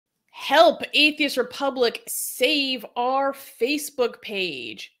Help Atheist Republic save our Facebook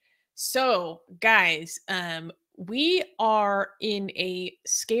page. So, guys, we are in a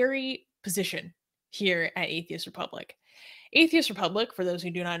scary position here at Atheist Republic. Atheist Republic, for those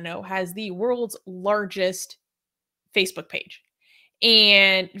who do not know, has the world's largest Facebook page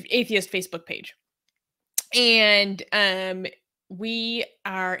and atheist Facebook page. And we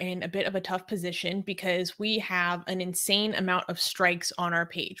are in a bit of a tough position because we have an insane amount of strikes on our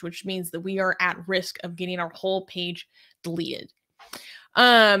page, which means that we are at risk of getting our whole page deleted.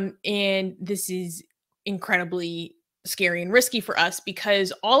 And this is incredibly scary and risky for us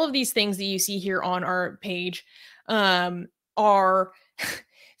because all of these things that you see here on our page are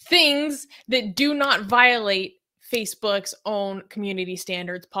things that do not violate Facebook's own community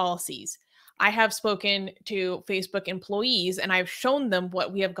standards policies. I have spoken to Facebook employees and I've shown them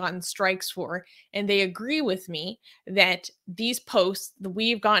what we have gotten strikes for, and they agree with me that these posts that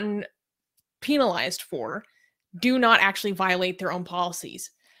we've gotten penalized for do not actually violate their own policies.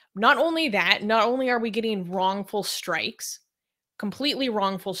 Not only that, not only are we getting wrongful strikes, completely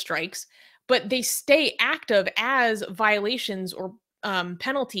wrongful strikes, but they stay active as violations or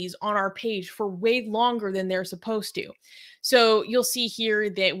penalties on our page for way longer than they're supposed to. So you'll see here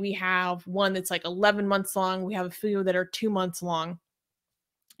that we have one that's like 11 months long. We have a few that are 2 months long.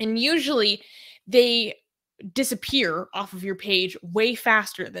 And usually they disappear off of your page way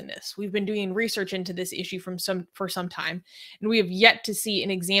faster than this. We've been doing research into this issue for some time, and we have yet to see an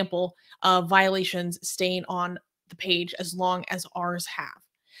example of violations staying on the page as long as ours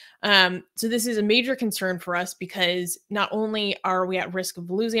have. So this is a major concern for us because not only are we at risk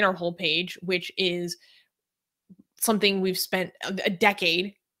of losing our whole page, which is something we've spent a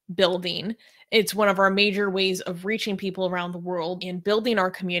decade building. It's one of our major ways of reaching people around the world and building our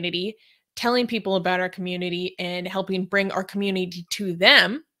community, telling people about our community and helping bring our community to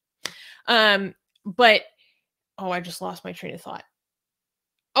them. But, oh, I just lost my train of thought.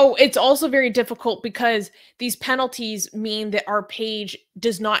 Oh, it's also very difficult because these penalties mean that our page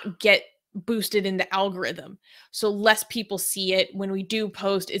does not get boosted in the algorithm. So less people see it. When we do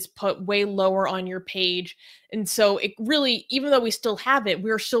post, it's put way lower on your page. And so it really, even though we still have it,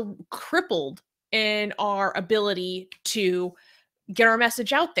 we're still crippled in our ability to get our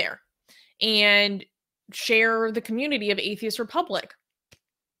message out there and share the community of Atheist Republic.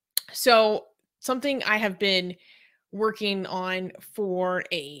 So something I have been working on for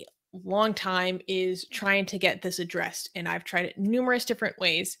a long time is trying to get this addressed. And I've tried it numerous different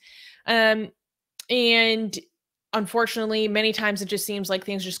ways. And unfortunately, many times it just seems like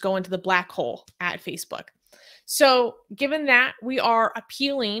things just go into the black hole at Facebook. So given that, we are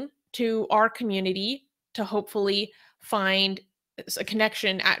appealing to our community to hopefully find a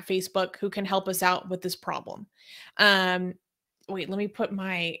connection at Facebook who can help us out with this problem. Wait, let me put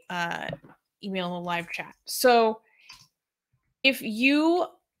my email in the live chat. So if you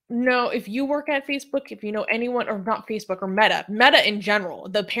work at Facebook, if you know anyone, or not Facebook, or Meta in general,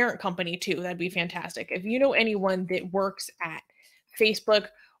 the parent company too, that'd be fantastic. If you know anyone that works at Facebook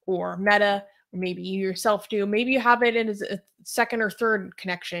or Meta, or maybe you yourself do, maybe you have it as a second or third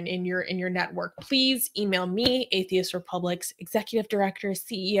connection in your network, please email me, Atheist Republic's executive director,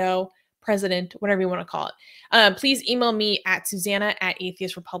 CEO, president, whatever you want to call it. Please email me at Susanna at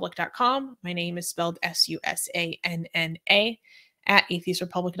atheistrepublic.com. My name is spelled Susanna at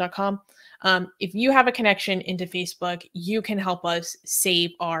atheistrepublic.com. If you have a connection into Facebook, you can help us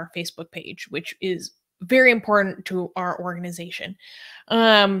save our Facebook page, which is very important to our organization.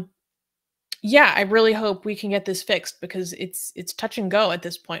 Yeah, I really hope we can get this fixed because it's touch and go at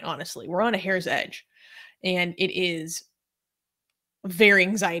this point, honestly. We're on a hair's edge, and it is very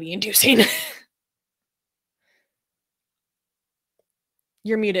anxiety inducing.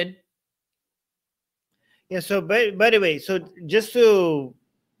 You're muted. Yeah, so by the way, so just to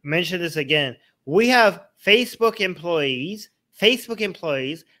mention this again, we have Facebook employees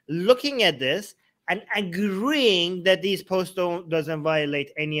looking at this and agreeing that these posts doesn't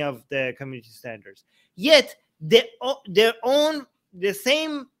violate any of the community standards. Yet the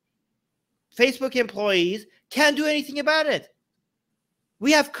same Facebook employees can't do anything about it.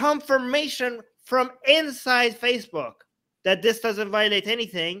 We have confirmation from inside Facebook that this doesn't violate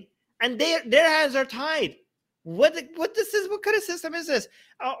anything, and their hands are tied. What kind of system is this?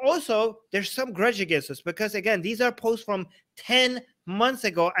 Also, there's some grudge against us because, again, these are posts from 10 months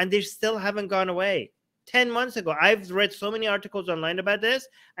ago and they still haven't gone away. 10 months ago. I've read so many articles online about this,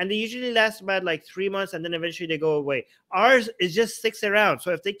 and they usually last about like 3 months and then eventually they go away. Ours is just sticks around.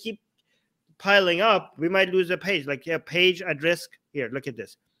 So if they keep piling up, we might lose a page. Like a page at risk. Here, look at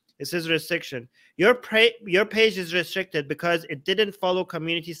this. It says restriction. Your page is restricted because it didn't follow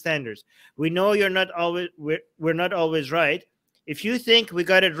community standards. We know we're not always right. If you think we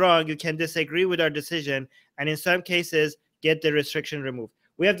got it wrong, you can disagree with our decision, and in some cases, get the restriction removed.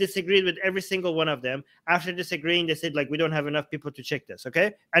 We have disagreed with every single one of them. After disagreeing, they said, like, we don't have enough people to check this,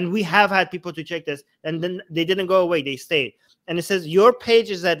 okay? And we have had people to check this, and then they didn't go away. They stayed. And it says, your page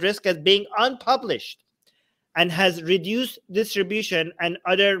is at risk as being unpublished and has reduced distribution and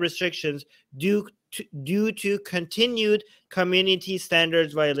other restrictions due to continued community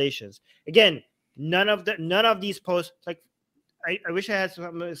standards violations. Again, none of these posts, like, I wish I had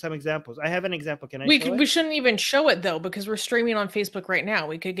some examples. I have an example. Can I show it? We shouldn't even show it, though, because we're streaming on Facebook right now.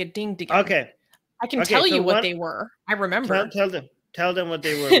 We could get dinged again. Okay. I can tell you what they were. I remember. Tell them what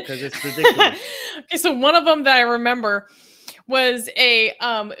they were, because it's ridiculous. Okay, so one of them that I remember was it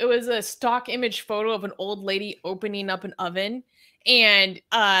was a stock image photo of an old lady opening up an oven, and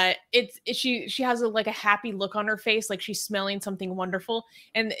she has like a happy look on her face, like she's smelling something wonderful,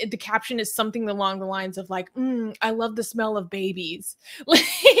 and the caption is something along the lines of like, I love the smell of babies, like,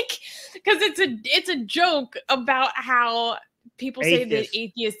 because it's a joke about how people say that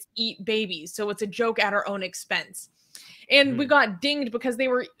atheists eat babies, so it's a joke at our own expense. And we got dinged because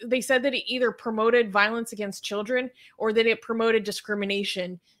they said that it either promoted violence against children or that it promoted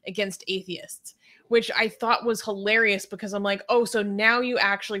discrimination against atheists, which I thought was hilarious, because I'm like, oh, so now you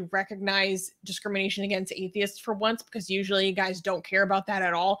actually recognize discrimination against atheists for once, because usually you guys don't care about that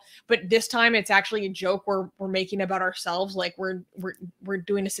at all. But this time it's actually a joke we're making about ourselves. Like we're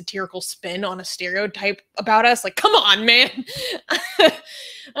doing a satirical spin on a stereotype about us. Like, come on, man.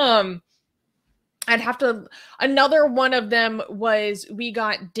 I'd have to, another one of them was, we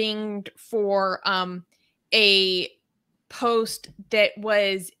got dinged for a post that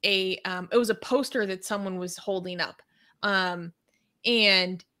was it was a poster that someone was holding up.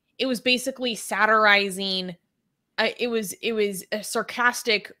 And it was basically satirizing, it was a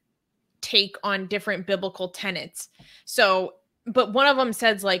sarcastic take on different biblical tenets. So, but one of them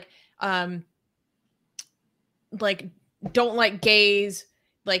says like don't like gays,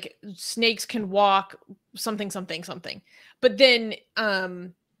 like snakes can walk, something. But then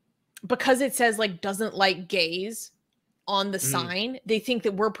because it says like doesn't like gays on the sign, they think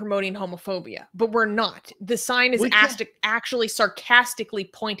that we're promoting homophobia, but we're not. The sign is actually sarcastically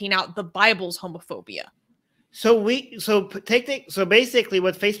pointing out the Bible's homophobia. So basically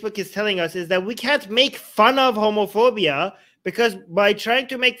what Facebook is telling us is that we can't make fun of homophobia, because by trying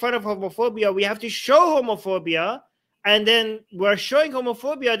to make fun of homophobia, we have to show homophobia. And then we're showing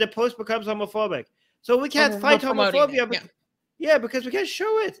homophobia, the post becomes homophobic. So we can't fight homophobia. Because we can't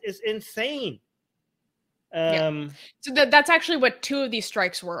show it. It's insane. So that's actually what two of these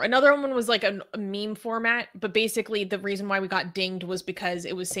strikes were. Another one was like a meme format, but basically the reason why we got dinged was because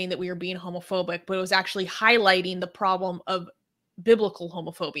it was saying that we were being homophobic, but it was actually highlighting the problem of biblical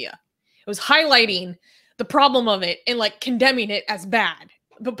homophobia. It was highlighting the problem of it and like condemning it as bad,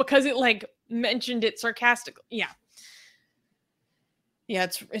 but because it like mentioned it sarcastically. Yeah,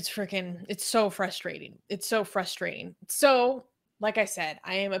 it's so frustrating. It's so frustrating. So, like I said,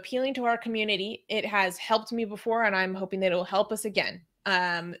 I am appealing to our community. It has helped me before, and I'm hoping that it will help us again,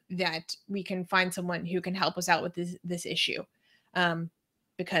 that we can find someone who can help us out with this issue.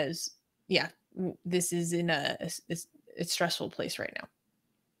 Because, yeah, this is in a stressful place right now.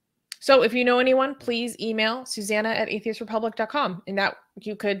 So if you know anyone, please email Susanna@atheistrepublic.com, and that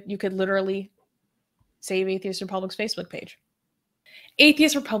you could literally save Atheist Republic's Facebook page.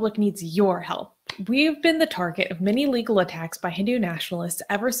 Atheist Republic needs your help. We've been the target of many legal attacks by Hindu nationalists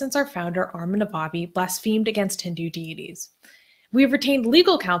ever since our founder, Armin Navabi, blasphemed against Hindu deities. We have retained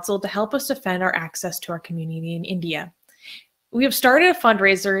legal counsel to help us defend our access to our community in India. We have started a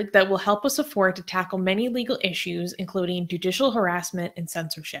fundraiser that will help us afford to tackle many legal issues, including judicial harassment and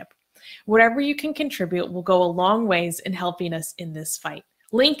censorship. Whatever you can contribute will go a long ways in helping us in this fight.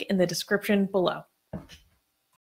 Link in the description below.